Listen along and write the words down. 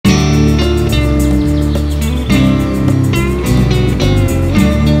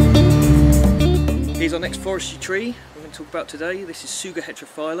forestry tree we're going to talk about today. This is Tsuga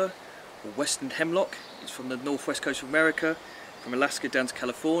heterophylla, or Western Hemlock. It's from the northwest coast of America, from Alaska down to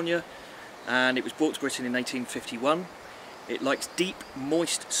California, and it was brought to Britain in 1851. It likes deep,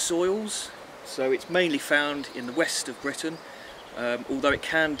 moist soils, so it's mainly found in the west of Britain, although it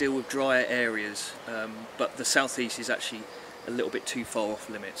can deal with drier areas, but the southeast is actually a little bit too far off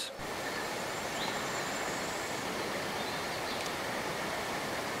limits.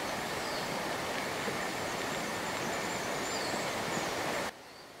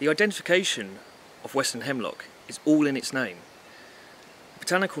 The identification of Western Hemlock is all in its name. The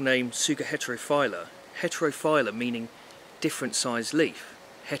botanical name Tsuga heterophylla meaning different sized leaf,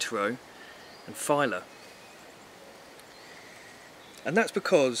 hetero and phylla. And that's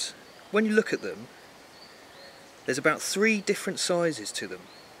because when you look at them, there's about 3 different sizes to them: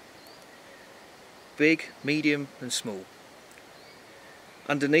 big, medium and small.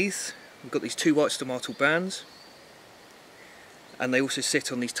 Underneath we've got these 2 white stomatal bands, and they also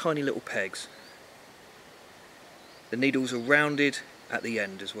sit on these tiny little pegs. The needles are rounded at the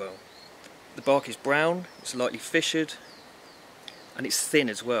end as well. The bark is brown, it's lightly fissured, and it's thin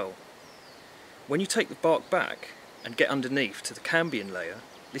as well. When you take the bark back and get underneath to the cambium layer,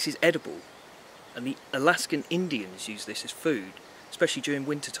 this is edible, and the Alaskan Indians use this as food, especially during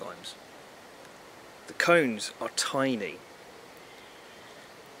winter times. The cones are tiny.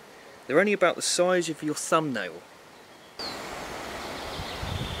 They're only about the size of your thumbnail.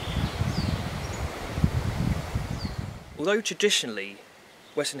 Although traditionally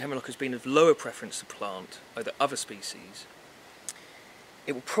Western Hemlock has been of lower preference to plant over other species,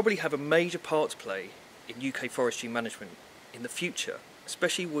 it will probably have a major part to play in UK forestry management in the future,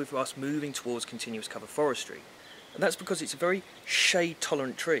 especially with us moving towards continuous cover forestry. And that's because it's a very shade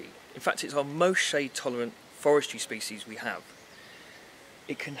tolerant tree. In fact, it's our most shade tolerant forestry species we have.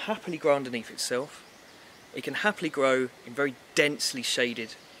 It can happily grow underneath itself. It can happily grow in very densely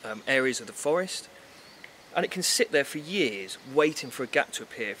shaded areas of the forest. And it can sit there for years waiting for a gap to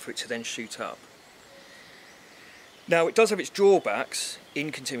appear for it to then shoot up. Now, it does have its drawbacks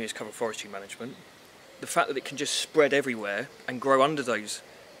in continuous cover forestry management. The fact that it can just spread everywhere and grow under those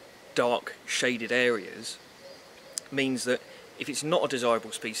dark shaded areas means that if it's not a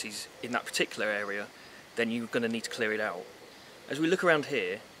desirable species in that particular area, then you're going to need to clear it out. As we look around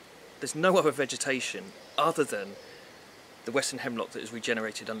here, there's no other vegetation other than the Western Hemlock that has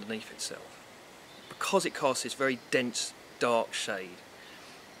regenerated underneath itself. Because it casts this very dense, dark shade,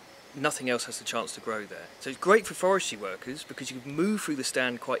 nothing else has the chance to grow there. So it's great for forestry workers because you can move through the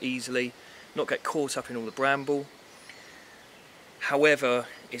stand quite easily, not get caught up in all the bramble. However,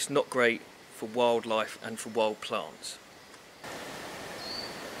 it's not great for wildlife and for wild plants.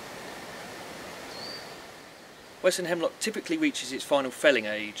 Western Hemlock typically reaches its final felling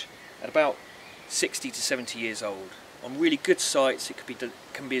age at about 60 to 70 years old. On really good sites it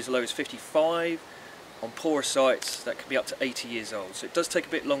can be as low as 55. On poorer sites that can be up to 80 years old, so it does take a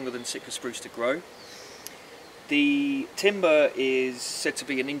bit longer than Sitka spruce to grow. The timber is said to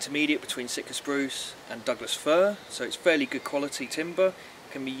be an intermediate between Sitka spruce and Douglas fir, so it's fairly good quality timber.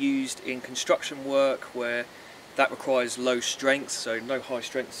 It can be used in construction work where that requires low strength, so no high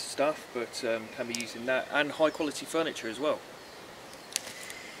strength stuff, but can be used in that, and high quality furniture as well.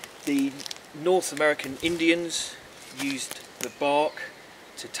 The North American Indians used the bark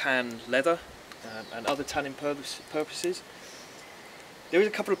to tan leather and other tanning purposes. There is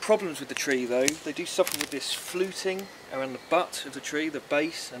a couple of problems with the tree though. They do suffer with this fluting around the butt of the tree, the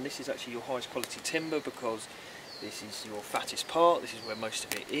base, and this is actually your highest quality timber because this is your fattest part, this is where most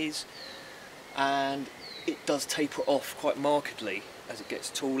of it is, and it does taper off quite markedly as it gets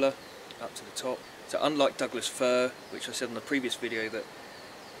taller up to the top. So unlike Douglas fir, which I said in the previous video that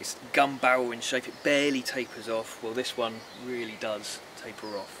it's gun barrel in shape, it barely tapers off, well this one really does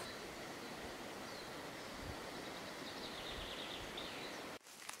taper off.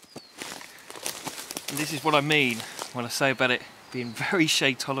 And this is what I mean when I say about it being very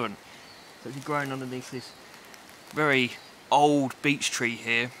shade tolerant. So if you're growing underneath this very old beech tree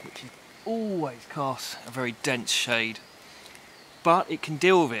here, which always casts a very dense shade, but it can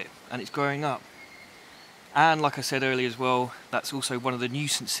deal with it and it's growing up. And like I said earlier as well, that's also one of the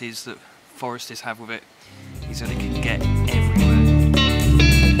nuisances that foresters have with it, is that it can get everywhere.